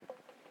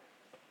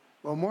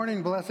Well,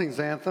 Morning Blessings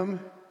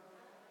Anthem.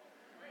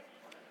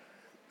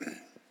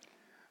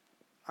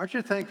 Aren't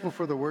you thankful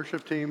for the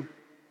worship team?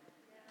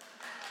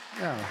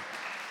 Yeah.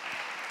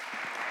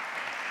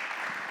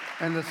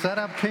 And the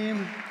setup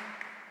team.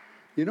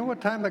 You know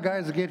what time the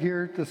guys get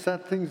here to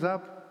set things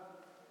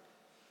up?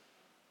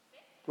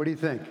 What do you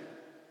think?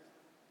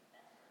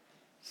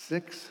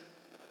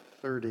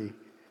 6:30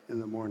 in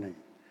the morning.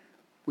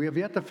 We have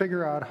yet to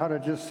figure out how to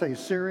just say,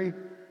 Siri,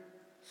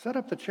 set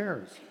up the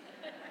chairs.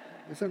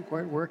 Isn't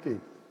quite working.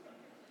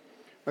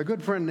 My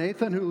good friend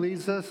Nathan, who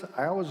leads us,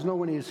 I always know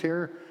when he's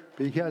here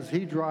because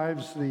he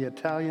drives the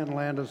Italian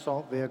land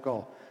assault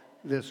vehicle,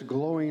 this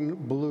glowing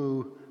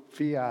blue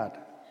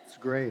Fiat. It's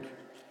great.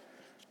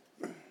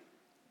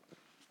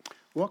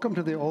 Welcome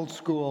to the old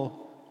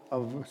school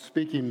of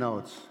speaking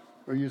notes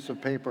or use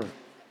of paper.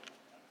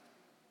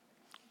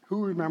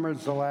 Who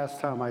remembers the last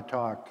time I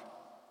talked?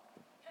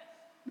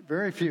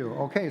 Very few.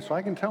 Okay, so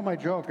I can tell my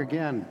joke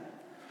again.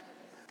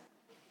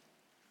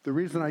 The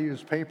reason I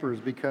use paper is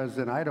because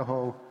in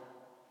Idaho,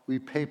 we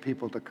pay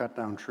people to cut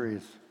down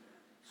trees.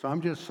 So I'm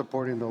just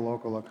supporting the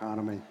local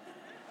economy.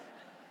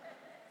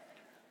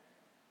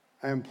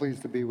 I am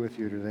pleased to be with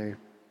you today.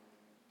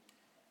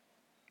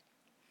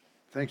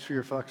 Thanks for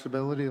your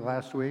flexibility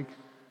last week.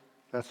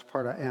 That's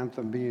part of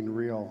Anthem being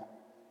real.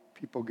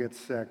 People get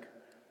sick.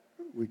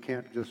 We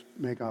can't just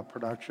make a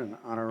production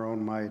on our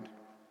own might.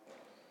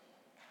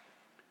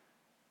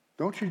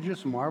 Don't you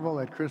just marvel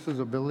at Chris's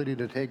ability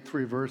to take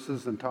 3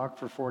 verses and talk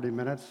for 40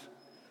 minutes?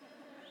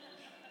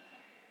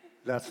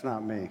 That's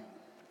not me.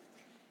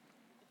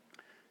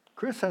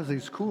 Chris has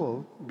these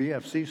cool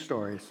BFC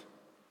stories.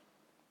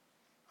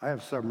 I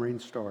have submarine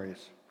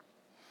stories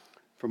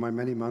from my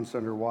many months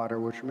underwater,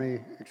 which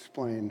may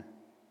explain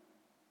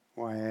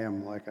why I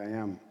am like I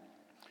am.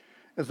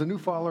 As a new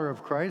follower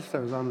of Christ, I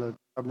was on the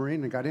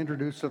submarine and got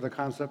introduced to the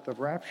concept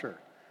of rapture.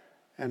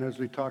 And as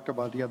we talked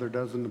about the other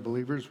dozen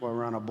believers while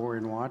we're on a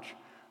boring watch,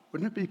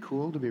 wouldn't it be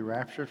cool to be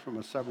raptured from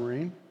a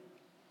submarine?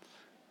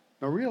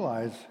 Now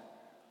realize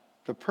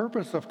the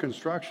purpose of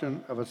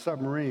construction of a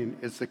submarine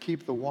is to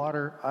keep the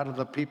water out of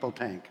the people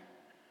tank.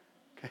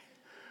 Okay?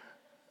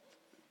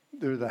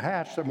 There's a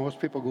hatch that most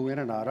people go in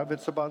and out of.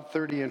 It's about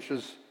 30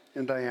 inches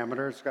in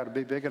diameter. It's got to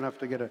be big enough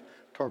to get a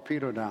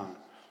torpedo down.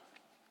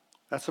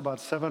 That's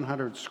about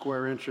 700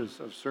 square inches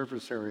of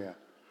surface area.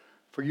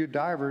 For you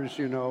divers,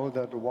 you know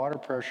that the water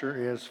pressure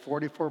is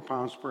 44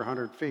 pounds per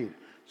 100 feet.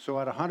 So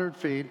at 100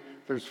 feet,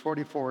 there's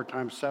 44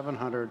 times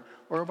 700,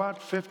 or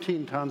about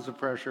 15 tons of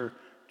pressure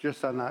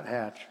just on that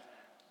hatch.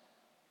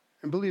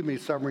 And believe me,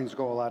 submarines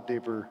go a lot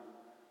deeper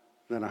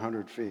than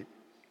 100 feet.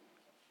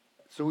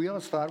 So we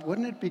always thought,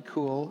 wouldn't it be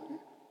cool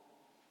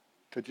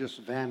to just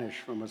vanish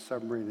from a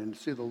submarine and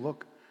see the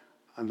look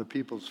on the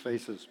people's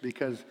faces?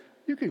 Because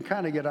you can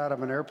kind of get out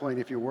of an airplane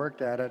if you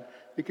worked at it.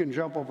 You can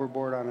jump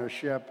overboard on a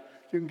ship.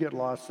 You can get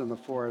lost in the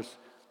forest.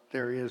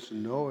 There is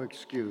no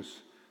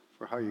excuse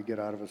for how you get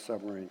out of a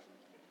submarine.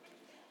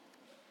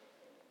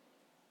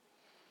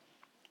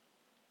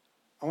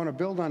 I want to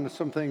build on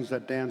some things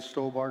that Dan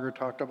Stolbarger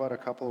talked about a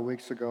couple of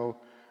weeks ago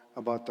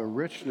about the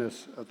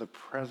richness of the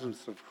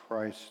presence of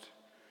Christ.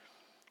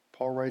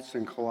 Paul writes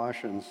in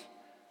Colossians,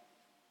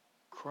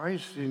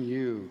 Christ in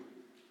you,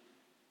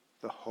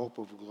 the hope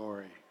of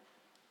glory.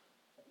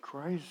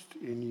 Christ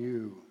in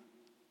you,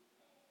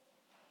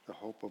 the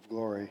hope of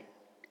glory.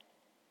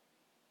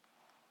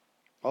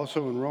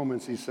 Also in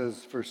Romans, he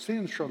says, for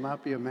sin shall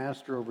not be a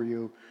master over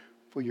you,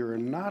 for you are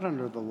not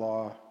under the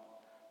law,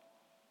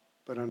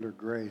 but under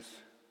grace.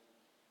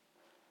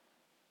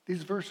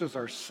 These verses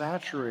are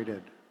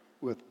saturated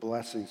with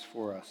blessings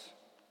for us.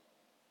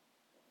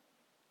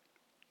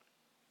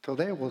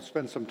 Today we'll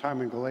spend some time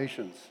in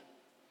Galatians.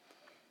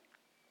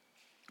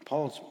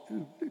 Paul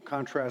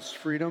contrasts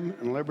freedom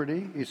and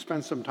liberty. He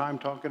spends some time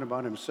talking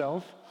about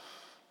himself.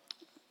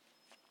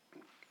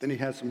 Then he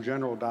has some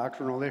general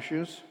doctrinal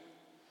issues.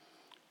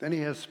 Then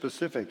he has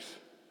specifics.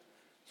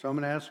 So I'm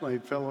going to ask my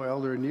fellow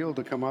elder Neil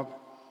to come up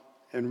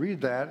and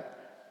read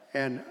that.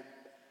 And,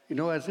 you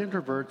know, as an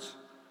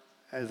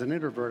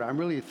introvert, I'm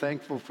really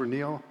thankful for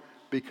Neil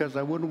because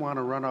I wouldn't want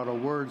to run out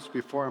of words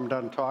before I'm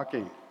done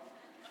talking.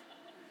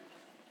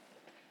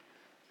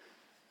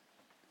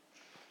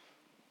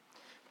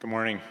 Good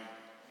morning.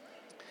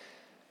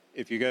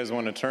 If you guys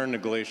want to turn to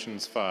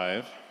Galatians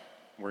 5,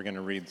 we're going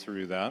to read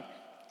through that.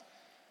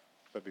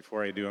 But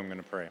before I do, I'm going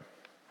to pray.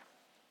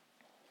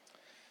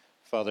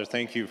 Father,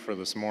 thank you for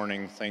this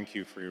morning. Thank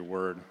you for your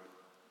word.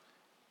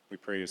 We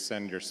pray you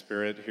send your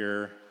spirit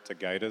here to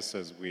guide us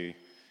as we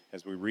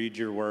read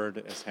your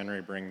word, as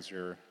Henry brings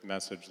your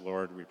message,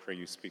 Lord. We pray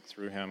you speak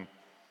through him.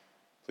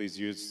 Please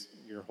use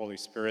your Holy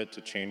Spirit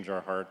to change our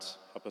hearts.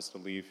 Help us to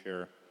leave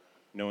here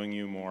knowing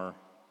you more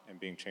and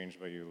being changed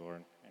by you,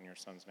 Lord. In your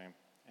Son's name,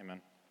 amen.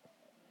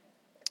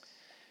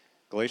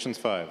 Galatians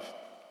 5.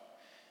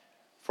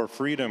 For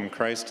freedom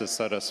Christ has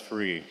set us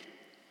free.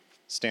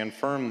 Stand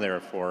firm,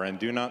 therefore, and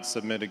do not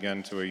submit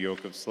again to a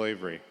yoke of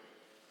slavery.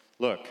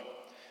 Look,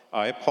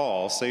 I,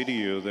 Paul, say to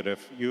you that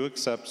if you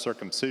accept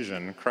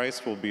circumcision,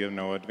 Christ will be of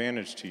no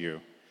advantage to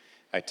you.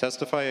 I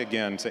testify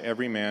again to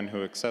every man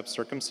who accepts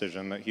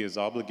circumcision that he is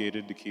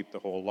obligated to keep the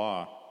whole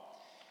law.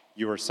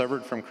 You are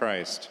severed from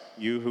Christ,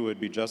 you who would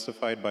be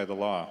justified by the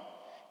law.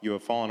 You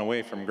have fallen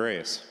away from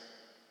grace.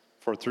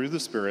 For through the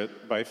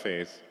Spirit, by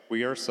faith,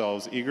 we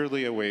ourselves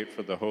eagerly await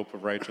for the hope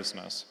of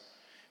righteousness.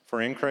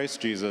 For in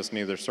Christ Jesus,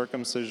 neither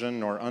circumcision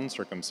nor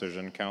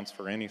uncircumcision counts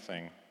for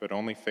anything, but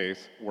only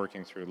faith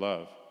working through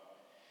love.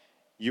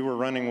 You were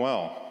running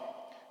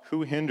well.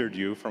 Who hindered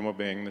you from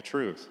obeying the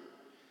truth?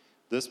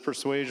 This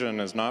persuasion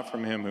is not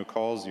from him who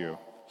calls you.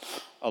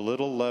 A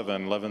little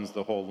leaven leavens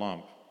the whole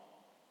lump.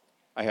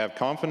 I have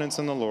confidence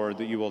in the Lord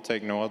that you will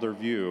take no other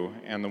view,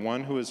 and the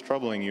one who is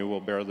troubling you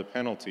will bear the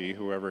penalty,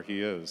 whoever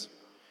he is.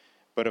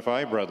 But if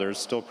I, brothers,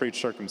 still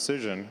preach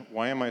circumcision,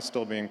 why am I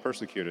still being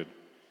persecuted?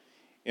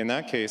 In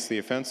that case, the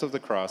offense of the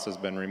cross has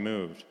been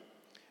removed.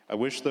 I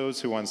wish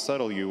those who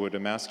unsettle you would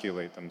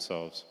emasculate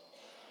themselves.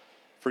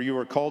 For you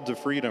are called to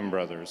freedom,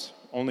 brothers.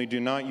 Only do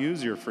not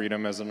use your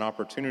freedom as an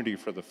opportunity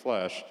for the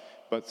flesh,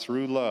 but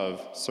through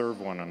love serve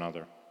one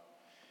another.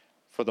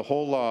 For the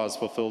whole law is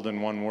fulfilled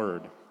in one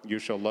word: you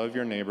shall love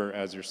your neighbor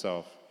as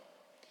yourself.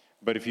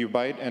 But if you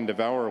bite and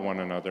devour one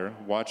another,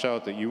 watch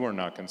out that you are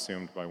not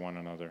consumed by one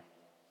another.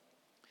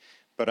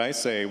 But I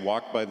say,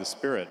 walk by the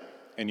Spirit,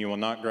 and you will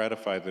not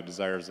gratify the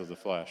desires of the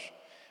flesh.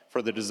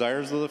 For the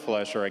desires of the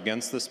flesh are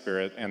against the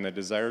Spirit, and the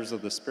desires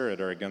of the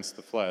Spirit are against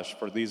the flesh,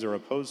 for these are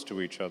opposed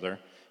to each other,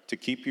 to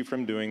keep you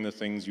from doing the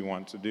things you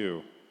want to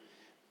do.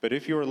 But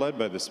if you are led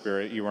by the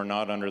Spirit, you are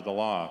not under the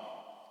law.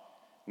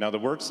 Now the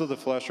works of the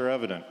flesh are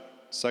evident: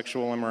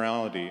 sexual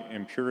immorality,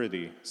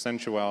 impurity,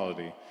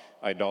 sensuality,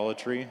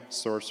 idolatry,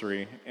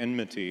 sorcery,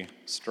 enmity,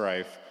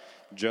 strife,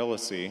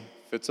 jealousy,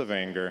 fits of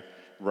anger,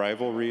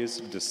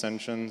 rivalries,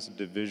 dissensions,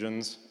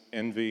 divisions,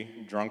 envy,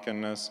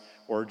 drunkenness,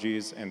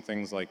 orgies, and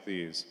things like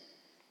these.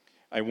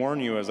 I warn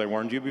you, as I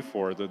warned you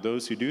before, that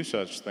those who do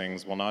such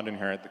things will not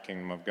inherit the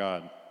kingdom of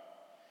God.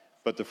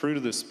 But the fruit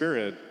of the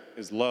Spirit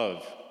is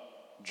love,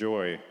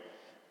 joy,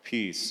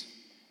 peace,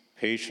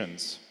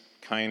 patience,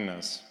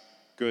 kindness,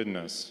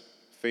 goodness,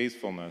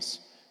 faithfulness,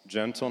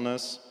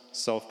 gentleness,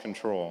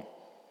 self-control.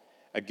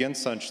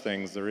 Against such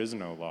things there is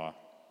no law.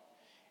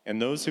 And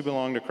those who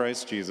belong to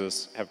Christ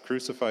Jesus have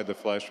crucified the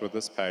flesh with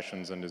its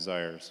passions and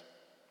desires.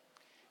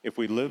 If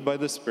we live by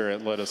the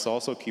Spirit, let us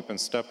also keep in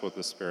step with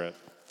the Spirit.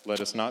 Let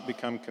us not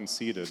become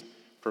conceited,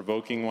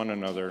 provoking one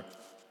another,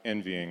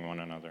 envying one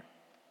another.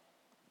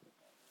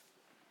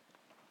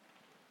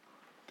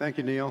 Thank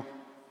you, Neil.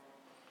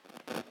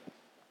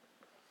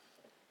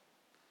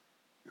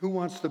 Who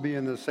wants to be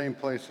in the same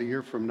place a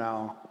year from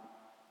now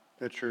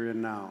that you're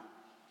in now?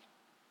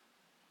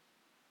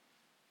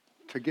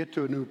 To get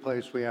to a new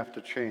place, we have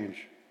to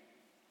change.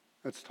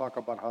 Let's talk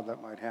about how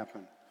that might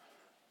happen.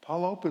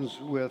 Paul opens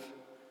with,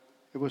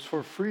 it was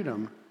for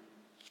freedom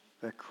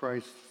that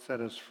Christ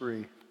set us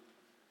free.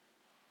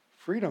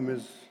 Freedom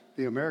is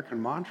the American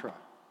mantra.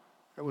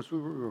 That was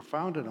what we were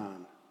founded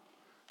on.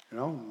 You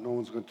know, no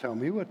one's going to tell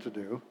me what to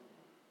do.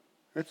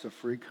 It's a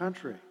free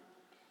country.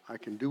 I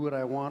can do what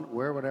I want,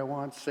 wear what I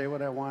want, say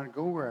what I want,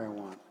 go where I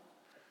want.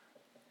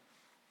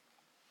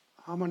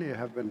 How many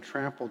have been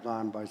trampled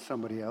on by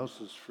somebody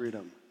else's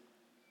freedom?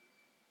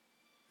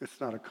 It's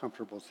not a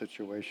comfortable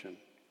situation.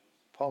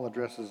 Paul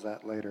addresses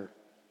that later.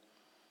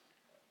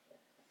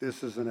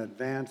 This is an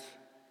advanced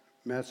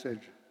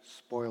message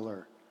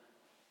spoiler.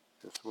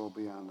 This will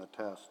be on the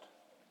test.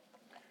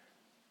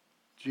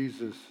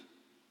 Jesus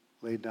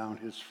laid down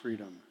his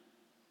freedom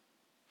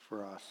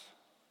for us.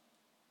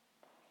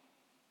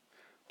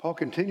 Paul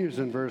continues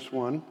in verse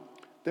 1,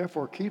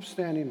 therefore keep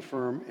standing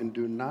firm and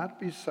do not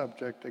be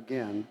subject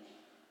again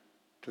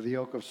to the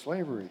yoke of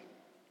slavery.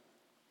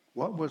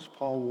 What was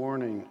Paul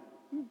warning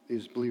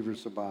these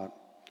believers about?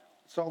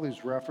 It's all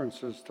these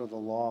references to the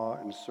law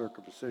and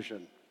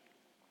circumcision.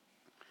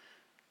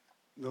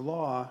 The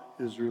law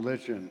is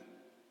religion.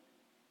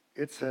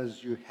 It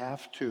says you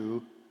have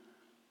to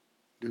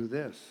do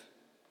this.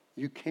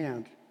 You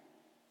can't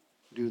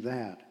do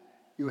that.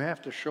 You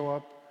have to show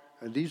up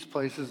at these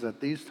places at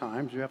these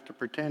times. You have to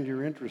pretend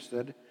you're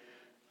interested.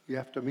 You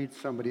have to meet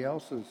somebody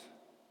else's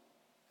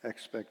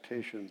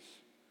expectations.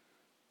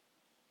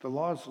 The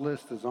law's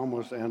list is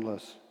almost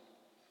endless.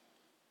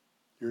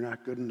 You're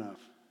not good enough.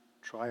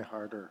 Try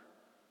harder.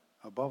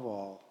 Above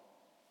all,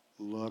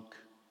 look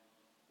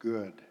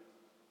good.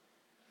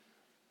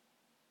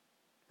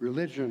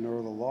 Religion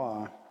or the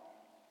law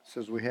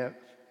says we're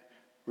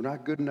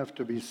not good enough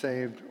to be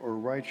saved or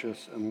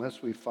righteous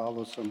unless we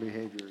follow some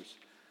behaviors.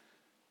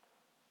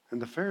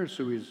 And the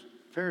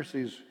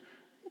Pharisees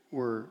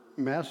were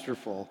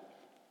masterful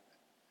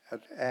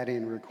at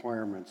adding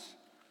requirements.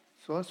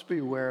 So let's be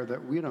aware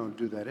that we don't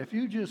do that. If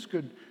you just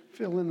could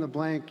fill in the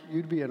blank,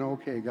 you'd be an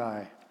okay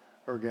guy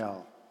or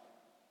gal.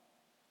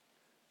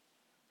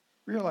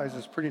 Realize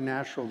it's pretty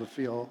natural to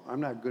feel I'm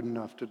not good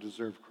enough to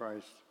deserve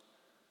Christ.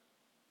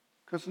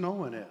 Because no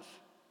one is.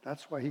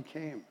 That's why he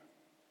came.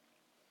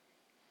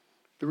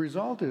 The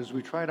result is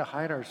we try to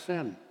hide our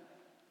sin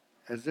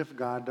as if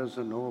God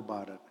doesn't know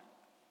about it.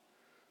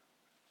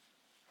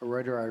 A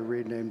writer I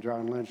read named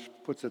John Lynch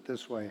puts it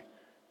this way: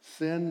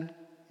 Sin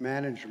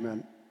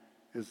management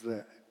is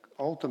the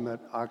ultimate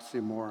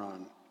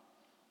oxymoron.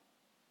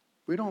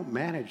 We don't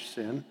manage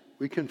sin,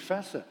 we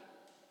confess it.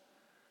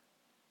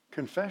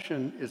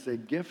 Confession is a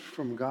gift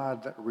from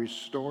God that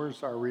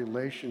restores our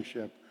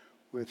relationship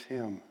with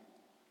Him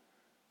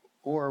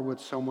or with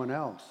someone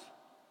else.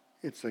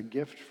 It's a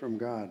gift from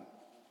God.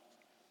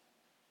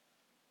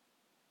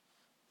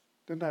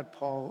 Then that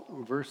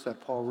verse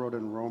that Paul wrote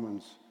in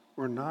Romans,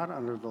 we're not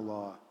under the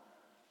law,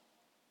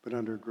 but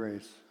under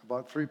grace.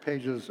 About 3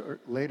 pages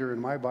later in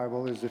my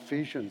Bible is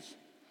Ephesians,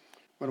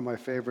 one of my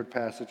favorite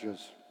passages.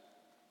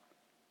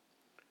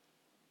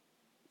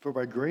 For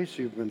by grace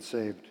you've been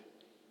saved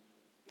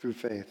through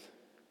faith.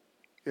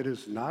 It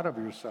is not of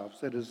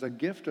yourselves. It is a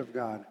gift of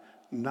God,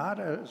 not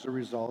as a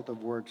result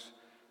of works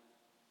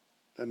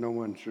that no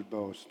one should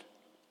boast.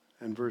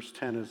 And verse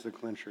 10 is the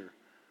clincher.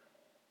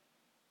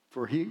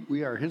 For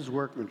we are His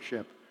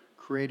workmanship,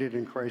 created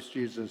in Christ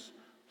Jesus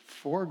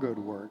for good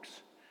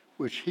works,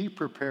 which He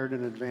prepared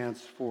in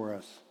advance for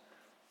us.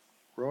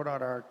 Wrote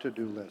out our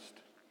to-do list.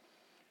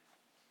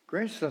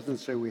 Grace doesn't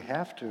say we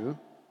have to.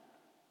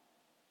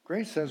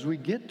 Grace says we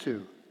get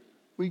to.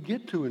 We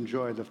get to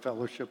enjoy the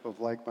fellowship of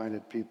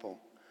like-minded people.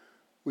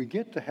 We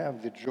get to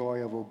have the joy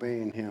of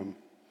obeying Him.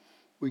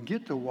 We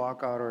get to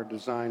walk out our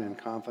design in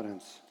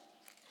confidence.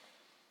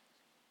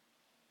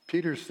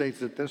 Peter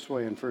states it this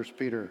way in 1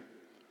 Peter,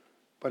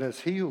 but as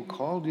He who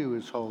called you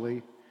is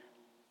holy,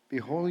 be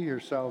holy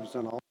yourselves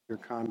in all your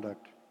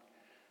conduct.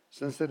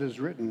 Since it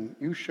is written,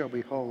 you shall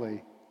be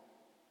holy,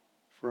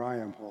 for I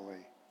am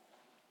holy.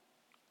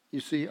 You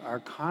see, our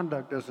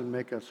conduct doesn't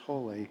make us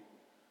holy.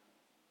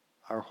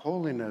 Our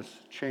holiness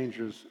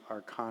changes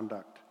our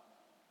conduct.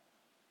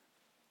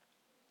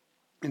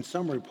 In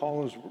summary,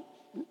 Paul is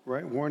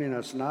warning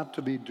us not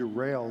to be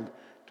derailed,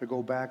 to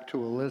go back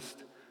to a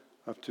list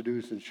of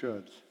to-dos and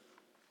shoulds.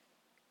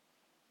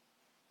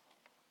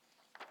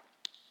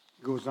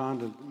 He goes on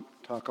to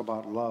talk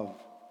about love.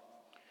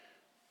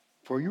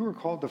 For you are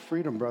called to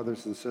freedom,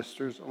 brothers and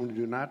sisters, only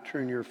do not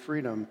turn your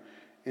freedom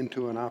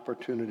into an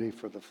opportunity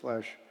for the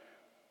flesh,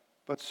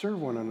 but serve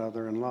one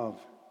another in love.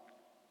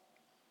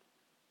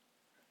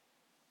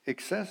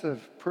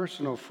 Excessive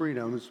personal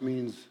freedoms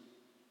means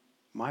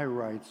my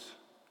rights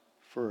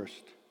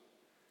first.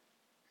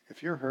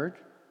 If you're hurt,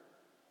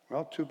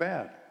 well, too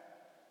bad.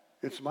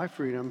 It's my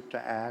freedom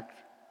to act,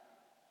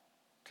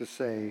 to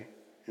say,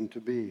 and to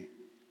be.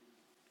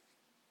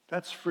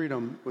 That's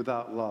freedom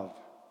without love.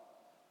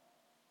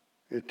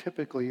 It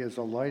typically is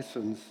a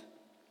license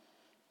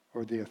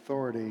or the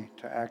authority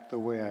to act the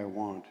way I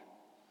want.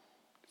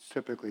 It's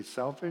typically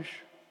selfish,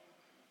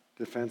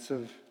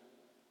 defensive,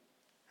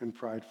 and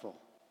prideful.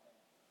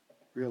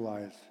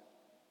 Realize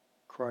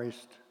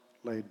Christ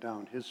laid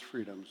down His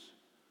freedoms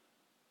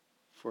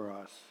for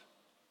us.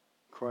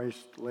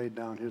 Christ laid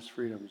down His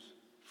freedoms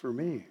for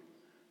me.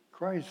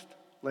 Christ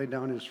laid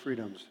down His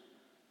freedoms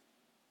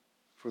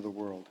for the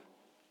world.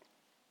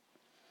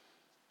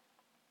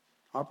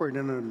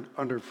 Operating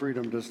under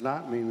freedom does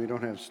not mean we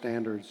don't have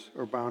standards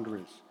or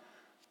boundaries.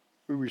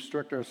 We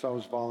restrict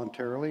ourselves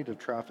voluntarily to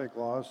traffic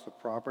laws, to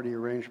property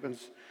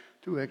arrangements,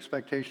 to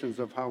expectations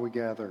of how we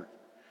gather.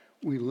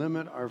 We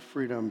limit our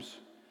freedoms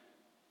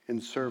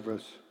in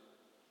service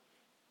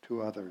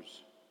to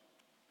others.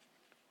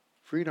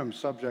 Freedom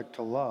subject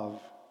to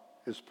love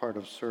is part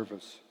of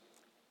service.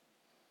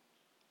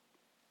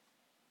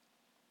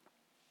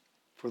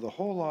 For the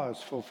whole law is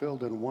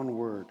fulfilled in one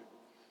word,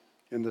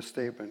 in the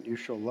statement, you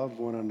shall love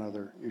one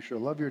another. You shall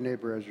love your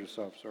neighbor as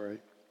yourself,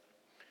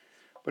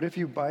 But if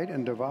you bite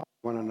and devour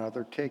one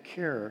another, take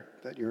care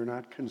that you're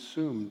not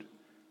consumed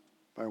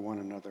by one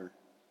another.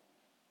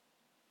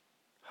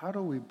 How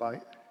do we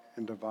bite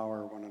and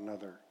devour one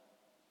another?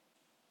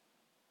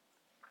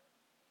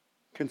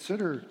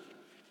 Consider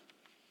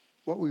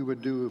what we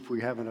would do if we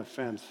have an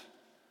offense.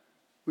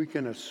 We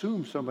can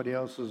assume somebody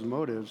else's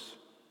motives.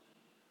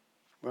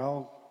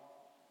 Well,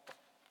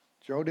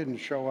 Joe didn't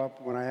show up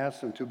when I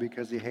asked him to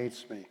because he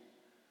hates me.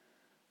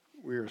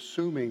 We're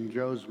assuming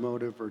Joe's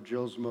motive or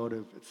Jill's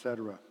motive,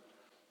 etc.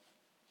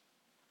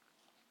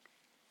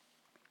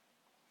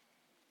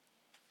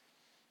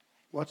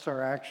 What's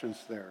our actions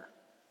there?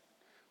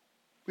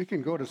 We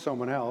can go to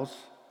someone else,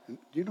 and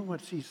do you know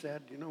what he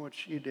said? Do you know what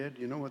she did?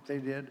 Do you know what they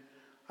did?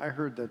 I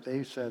heard that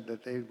they said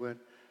that they went,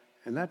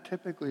 and that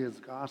typically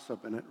is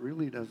gossip, and it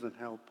really doesn't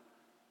help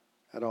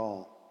at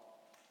all.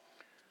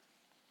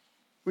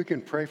 We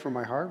can pray for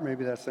my heart.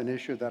 Maybe that's an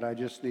issue that I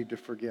just need to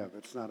forgive.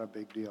 It's not a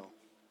big deal.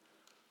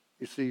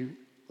 You see,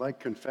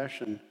 like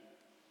confession,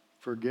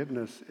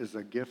 forgiveness is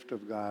a gift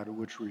of God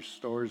which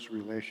restores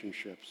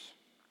relationships.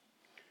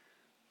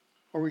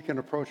 Or we can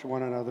approach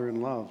one another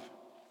in love.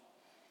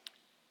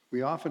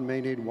 We often may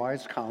need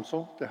wise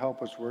counsel to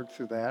help us work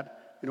through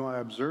that. I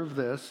observe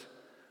this.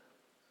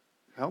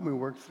 Help me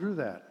work through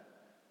that.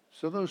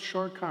 So those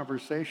short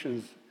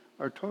conversations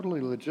are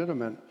totally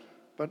legitimate,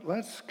 but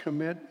let's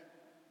commit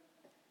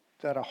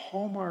that a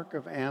hallmark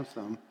of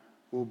Anthem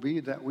will be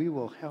that we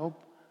will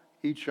help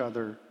each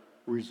other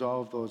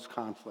resolve those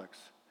conflicts.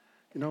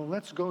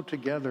 Let's go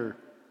together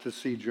to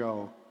see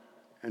Joe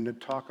and to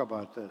talk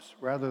about this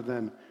rather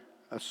than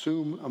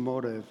assume a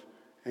motive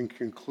and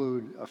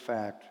conclude a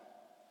fact.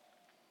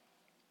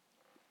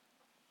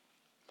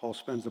 Paul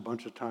spends a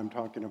bunch of time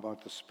talking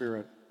about the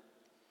Spirit.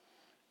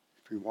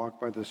 If we walk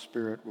by the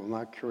Spirit, we'll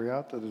not carry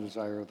out the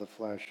desire of the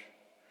flesh.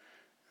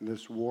 And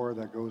this war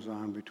that goes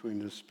on between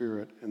the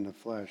Spirit and the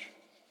flesh.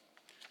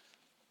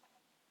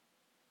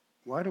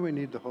 Why do we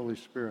need the Holy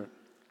Spirit?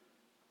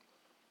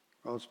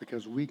 Well, it's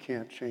because we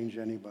can't change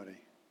anybody.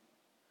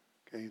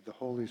 Okay, the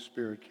Holy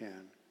Spirit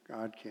can.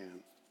 God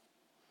can.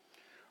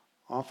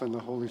 Often the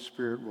Holy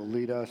Spirit will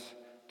lead us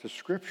to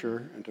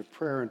Scripture and to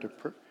prayer and to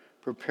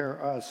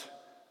prepare us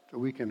that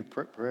we can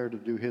prepare to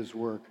do His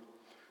work.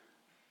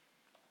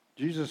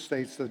 Jesus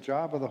states the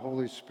job of the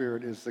Holy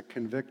Spirit is to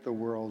convict the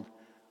world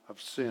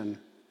of sin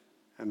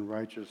and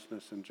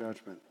righteousness and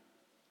judgment.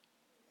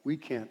 We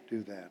can't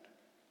do that.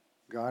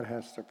 God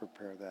has to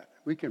prepare that.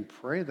 We can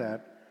pray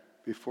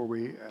that before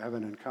we have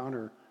an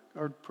encounter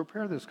or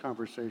prepare this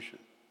conversation.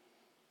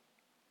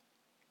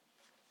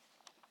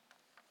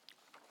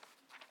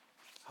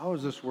 How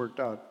has this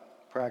worked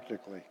out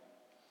practically?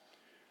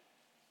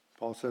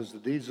 Paul says the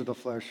deeds of the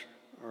flesh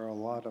are a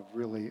lot of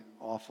really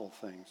awful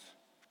things.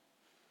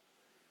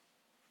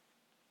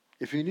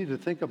 If you need to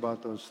think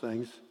about those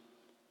things,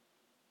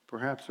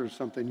 perhaps there's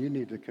something you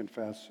need to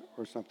confess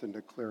or something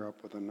to clear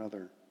up with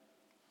another.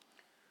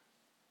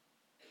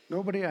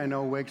 Nobody I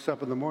know wakes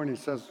up in the morning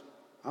and says,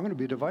 I'm going to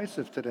be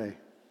divisive today.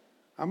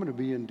 I'm going to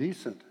be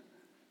indecent.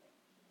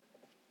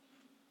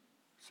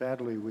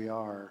 Sadly, we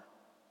are.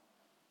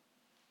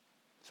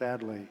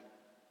 Sadly,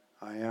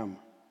 I am.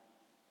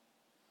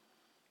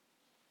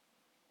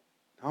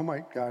 How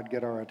might God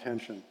get our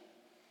attention?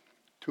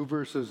 2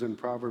 verses in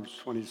Proverbs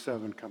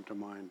 27 come to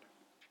mind.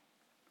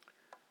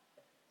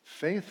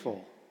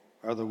 Faithful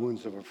are the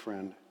wounds of a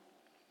friend,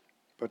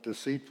 but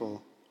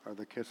deceitful are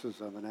the kisses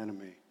of an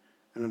enemy.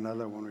 And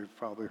another one we've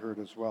probably heard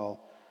as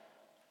well.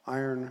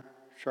 Iron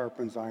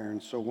sharpens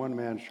iron, so one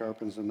man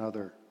sharpens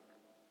another.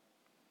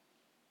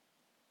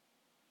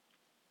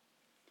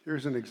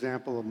 Here's an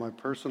example of my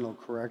personal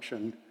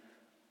correction,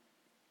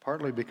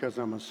 partly because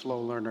I'm a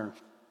slow learner.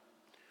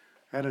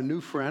 I had a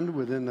new friend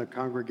within the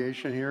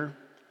congregation here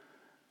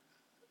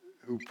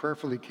who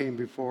prayerfully came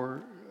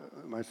before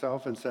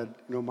myself and said,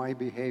 my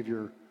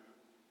behavior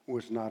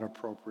was not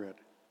appropriate,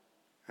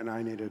 and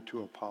I needed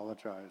to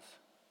apologize.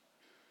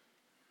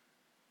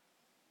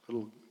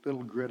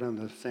 Little grit on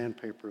the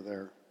sandpaper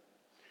there.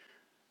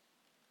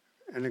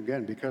 And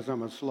again, because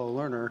I'm a slow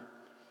learner,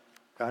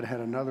 God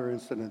had another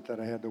incident that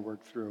I had to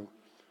work through.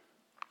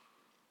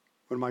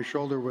 When my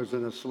shoulder was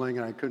in a sling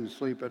and I couldn't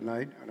sleep at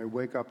night, and I'd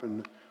wake up in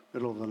the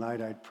middle of the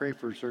night, I'd pray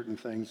for certain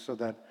things so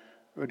that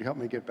it would help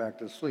me get back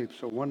to sleep.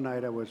 So one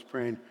night I was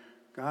praying,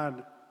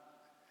 God,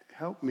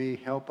 help me,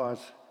 help us,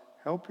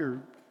 help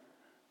your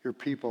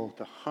people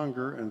to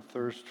hunger and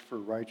thirst for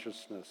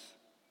righteousness.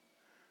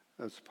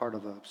 That's part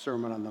of the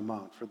Sermon on the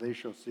Mount, for they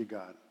shall see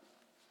God.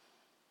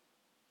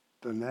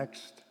 The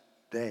next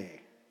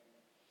day,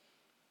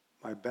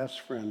 my best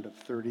friend of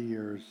 30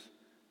 years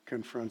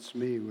confronts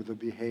me with a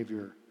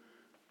behavior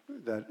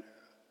that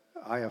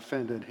I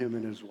offended him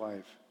and his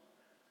wife.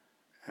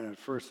 And at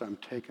first I'm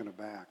taken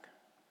aback.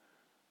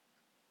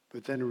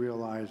 But then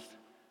realized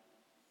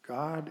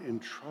God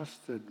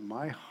entrusted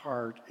my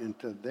heart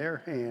into their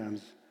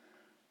hands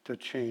to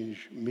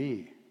change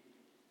me.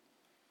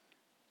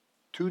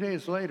 2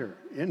 days later,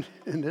 in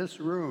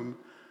this room,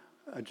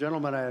 a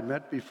gentleman I had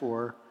met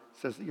before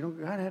says,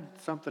 God had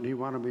something he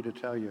wanted me to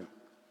tell you.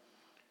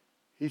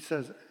 He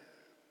says,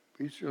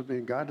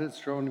 God has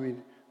shown me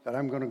that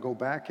I'm going to go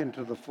back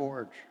into the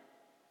forge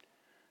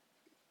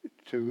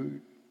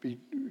to be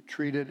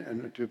treated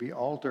and to be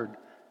altered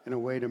in a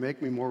way to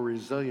make me more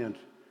resilient.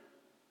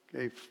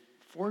 Okay,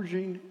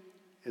 forging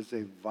is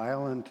a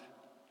violent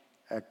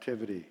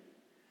activity.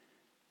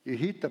 You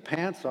heat the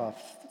pants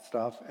off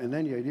stuff, and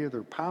then you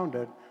either pound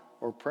it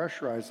or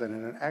pressurize it,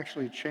 and it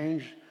actually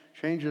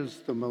changes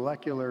the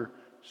molecular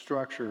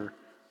structure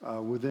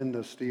within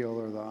the steel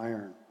or the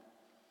iron.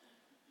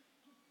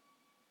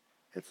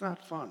 It's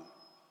not fun.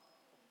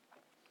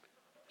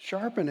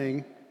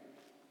 Sharpening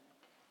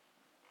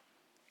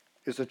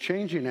is a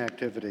changing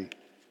activity.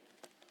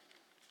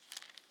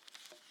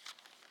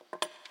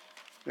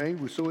 Okay?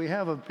 So we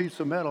have a piece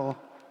of metal,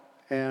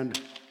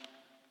 and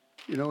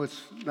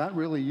it's not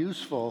really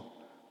useful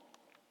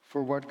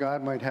for what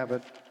God might have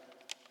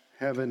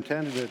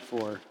intended it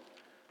for.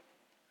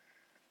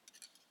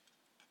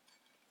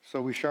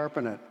 So we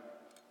sharpen it.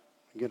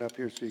 Get up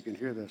here so you can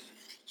hear this.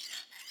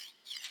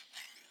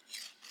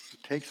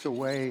 It takes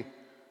away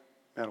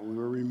metal. We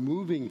were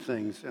removing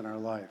things in our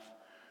life.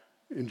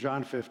 In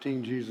John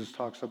 15, Jesus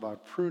talks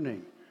about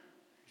pruning.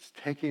 He's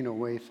taking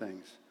away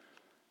things.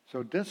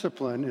 So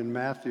discipline in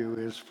Matthew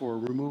is for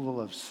removal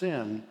of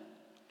sin.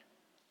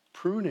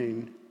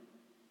 Pruning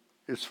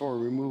is for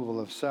removal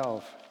of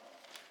self.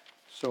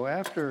 So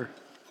after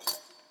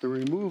the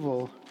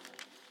removal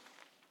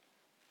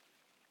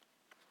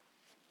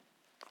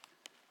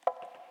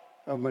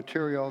of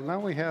material, now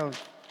we have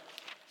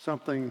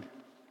something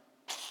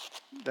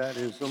that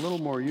is a little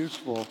more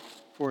useful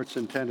for its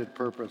intended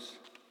purpose.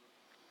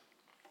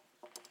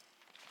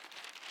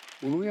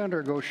 When we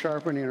undergo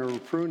sharpening or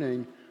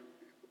pruning,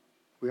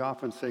 we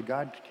often say,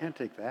 God can't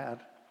take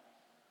that.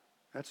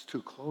 That's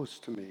too close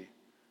to me.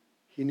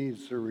 He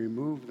needs to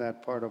remove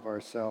that part of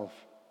ourself.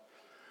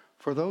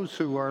 For those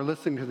who are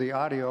listening to the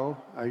audio,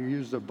 I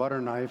used a butter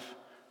knife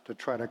to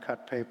try to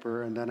cut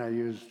paper, and then I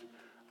used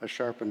a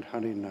sharpened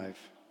hunting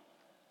knife.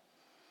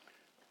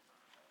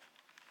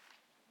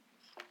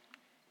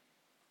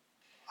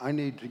 I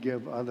need to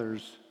give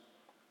others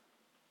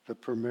the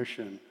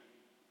permission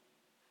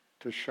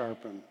to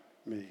sharpen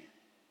me.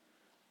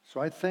 So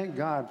I thank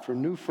God for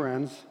new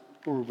friends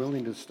who are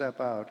willing to step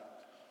out.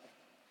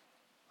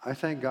 I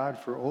thank God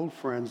for old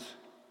friends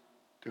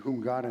to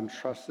whom God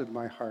entrusted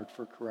my heart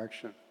for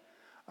correction.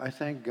 I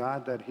thank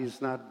God that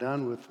he's not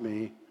done with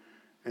me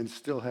and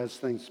still has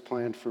things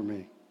planned for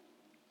me.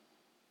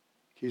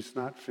 He's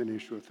not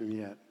finished with me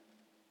yet.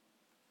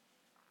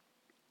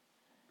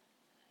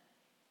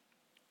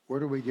 Where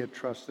do we get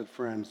trusted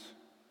friends?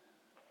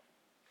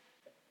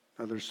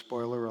 Another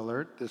spoiler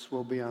alert, this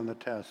will be on the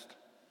test.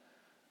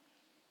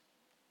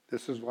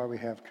 This is why we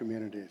have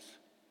communities.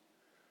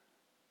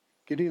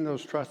 Getting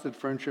those trusted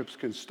friendships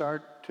can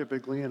start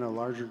typically in a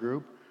larger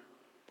group,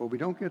 but we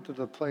don't get to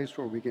the place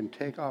where we can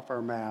take off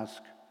our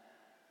mask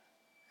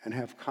and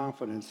have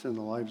confidence in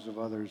the lives of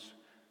others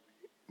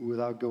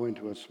without going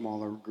to a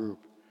smaller group.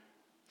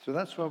 So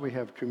that's why we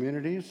have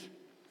communities,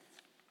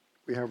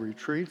 we have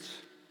retreats,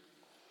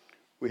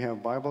 we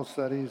have Bible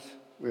studies,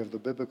 we have the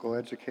biblical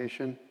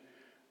education.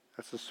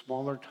 That's a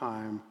smaller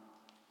time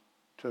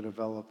to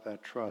develop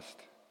that trust.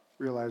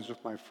 Realized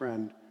with my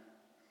friend,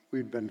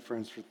 we'd been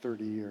friends for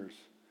 30 years.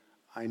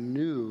 I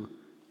knew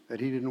that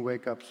he didn't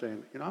wake up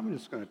saying, I'm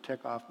just going to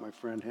tick off my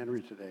friend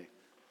Henry today.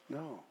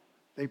 No,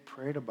 they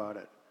prayed about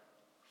it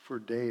for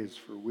days,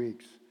 for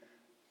weeks,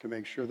 to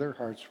make sure their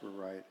hearts were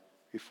right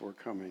before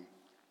coming.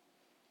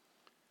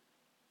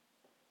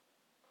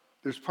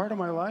 There's part of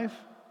my life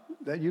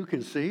that you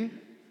can see.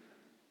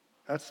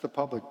 That's the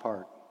public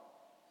part.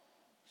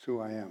 It's who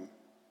I am.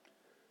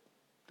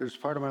 There's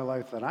part of my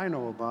life that I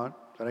know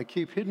about that I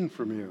keep hidden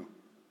from you.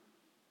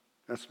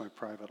 That's my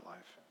private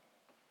life.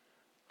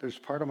 There's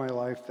part of my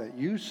life that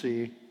you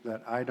see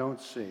that I don't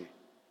see.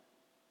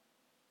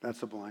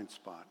 That's a blind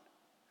spot.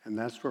 And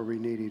that's where we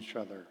need each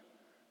other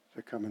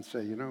to come and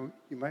say, you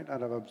might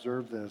not have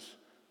observed this.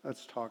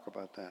 Let's talk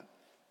about that.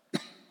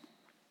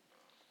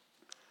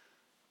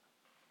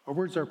 Our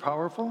words are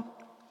powerful.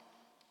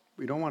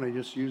 We don't want to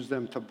just use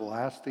them to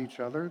blast each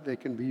other. They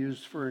can be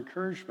used for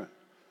encouragement.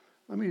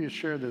 Let me just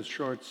share this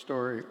short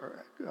story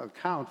or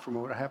account from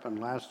what happened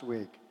last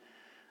week.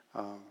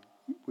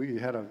 We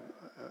had a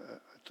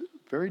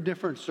very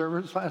different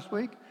service last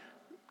week.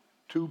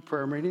 2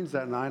 prayer meetings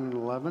at 9 and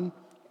 11.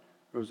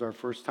 It was our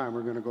first time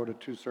we're going to go to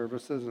 2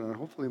 services, and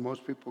hopefully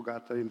most people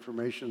got the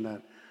information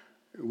that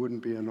it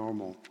wouldn't be a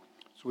normal.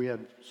 So we had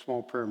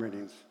small prayer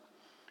meetings.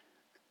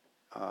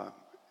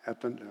 At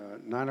the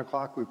 9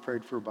 o'clock, we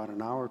prayed for about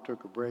an hour,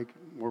 took a break.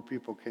 More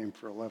people came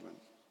for 11.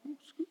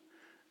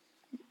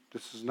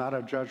 This is not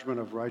a judgment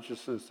of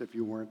righteousness if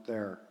you weren't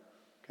there,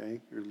 okay?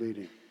 You're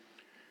leading.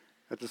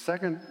 At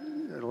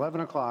 11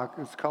 o'clock,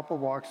 this couple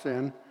walks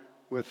in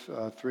with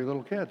 3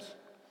 little kids.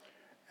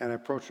 And I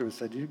approached them and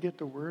said, "Do you get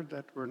the word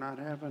that we're not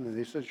having?" And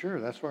they said, "Sure,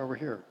 that's why we're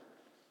here."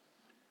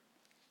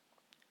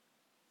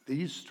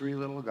 These 3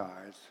 little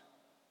guys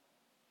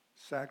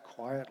sat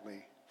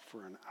quietly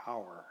for an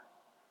hour.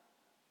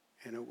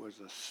 And it was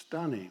a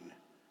stunning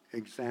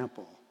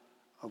example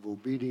of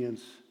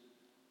obedience,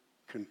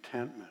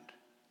 contentment.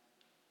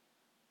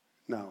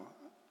 Now,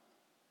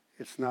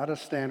 it's not a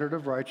standard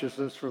of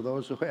righteousness for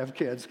those who have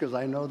kids, because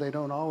I know they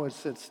don't always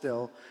sit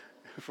still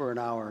for an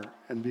hour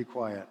and be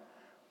quiet.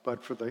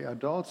 But for the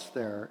adults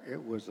there,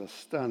 it was a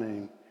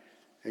stunning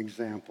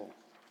example.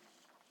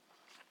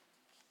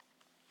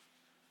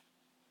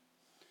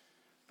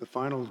 The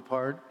final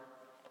part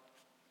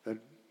that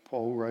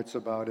Paul writes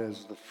about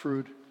is the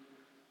fruit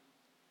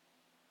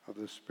of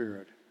the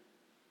Spirit: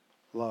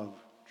 love,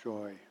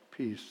 joy,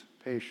 peace,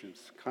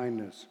 patience,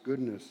 kindness,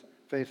 goodness,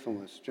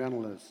 faithfulness,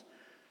 gentleness,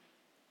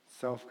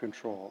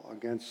 self-control.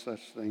 Against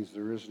such things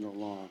there is no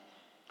law.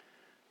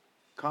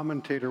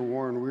 Commentator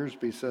Warren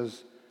Wiersbe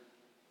says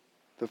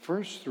the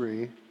first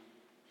 3,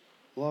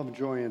 love,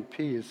 joy, and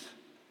peace,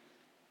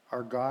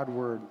 are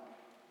God-word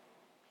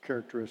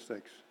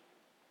characteristics.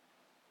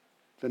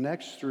 The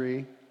next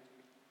 3,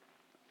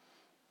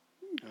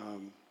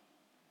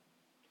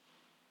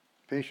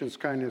 patience,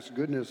 kindness,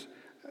 goodness,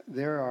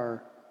 there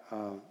are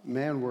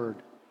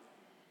man-word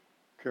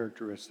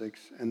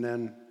characteristics. And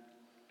then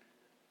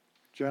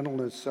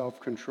gentleness,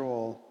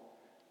 self-control,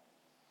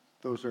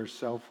 those are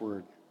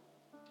self-word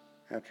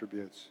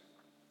attributes.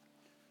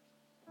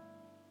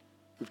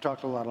 We've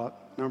talked a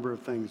number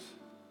of things.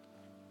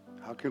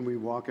 How can we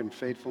walk in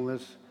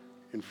faithfulness,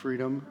 in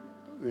freedom,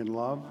 in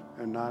love,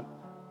 and not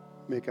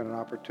make it an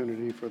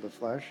opportunity for the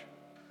flesh?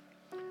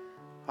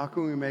 How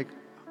can we make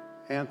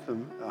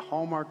Anthem a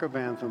hallmark of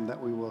Anthem,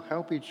 that we will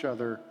help each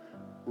other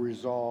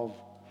resolve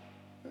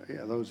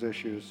those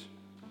issues?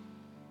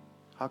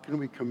 How can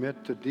we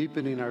commit to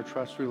deepening our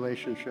trust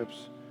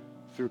relationships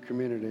through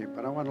community?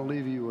 But I want to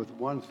leave you with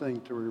one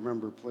thing to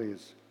remember,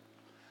 please,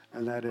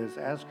 and that is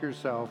ask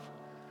yourself,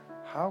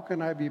 how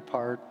can I be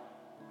part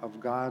of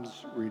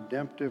God's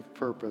redemptive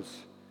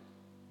purpose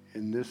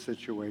in this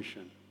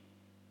situation?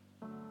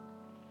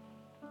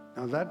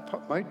 Now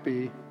that might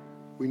be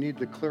we need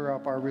to clear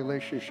up our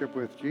relationship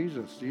with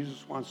Jesus.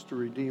 Jesus wants to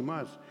redeem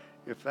us.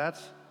 If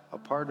that's a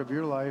part of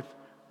your life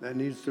that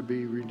needs to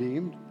be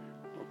redeemed,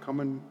 well,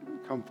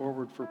 come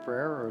forward for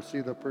prayer or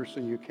see the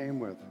person you came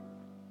with.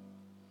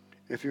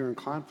 If you're in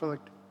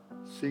conflict,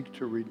 seek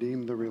to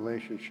redeem the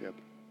relationship.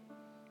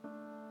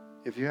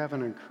 If you have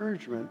an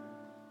encouragement,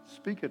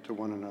 speak it to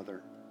one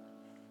another.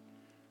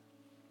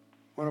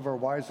 One of our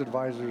wise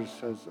advisors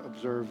has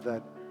observed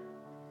that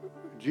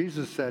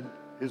Jesus said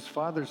his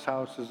Father's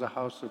house is a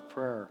house of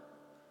prayer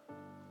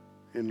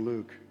in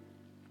Luke.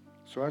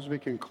 So as we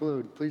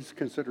conclude, please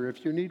consider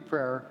if you need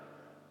prayer,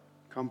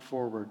 come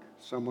forward.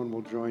 Someone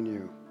will join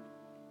you.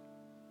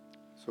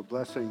 So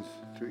blessings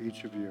to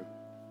each of you.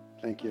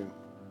 Thank you.